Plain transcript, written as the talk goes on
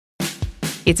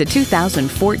It's a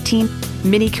 2014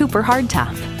 Mini Cooper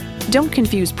hardtop. Don't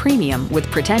confuse premium with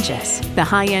pretentious. The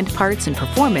high-end parts and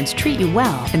performance treat you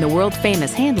well, and the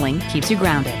world-famous handling keeps you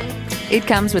grounded. It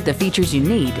comes with the features you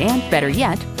need and, better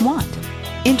yet, want.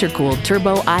 Intercooled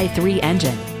turbo i3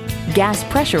 engine, gas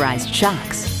pressurized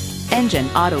shocks, engine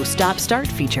auto stop-start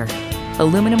feature,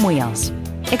 aluminum wheels,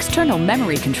 external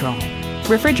memory control,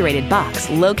 refrigerated box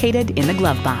located in the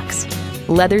glove box,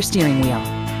 leather steering wheel,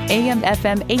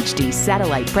 AM/FM HD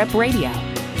satellite prep radio,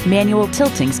 manual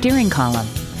tilting steering column,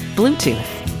 Bluetooth,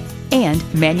 and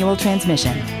manual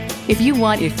transmission. If you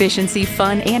want efficiency,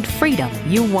 fun, and freedom,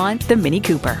 you want the Mini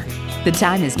Cooper. The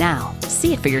time is now.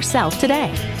 See it for yourself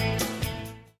today.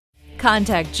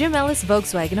 Contact Jim Ellis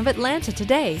Volkswagen of Atlanta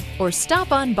today or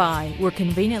stop on by. We're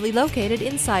conveniently located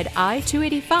inside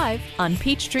I-285 on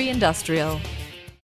Peachtree Industrial.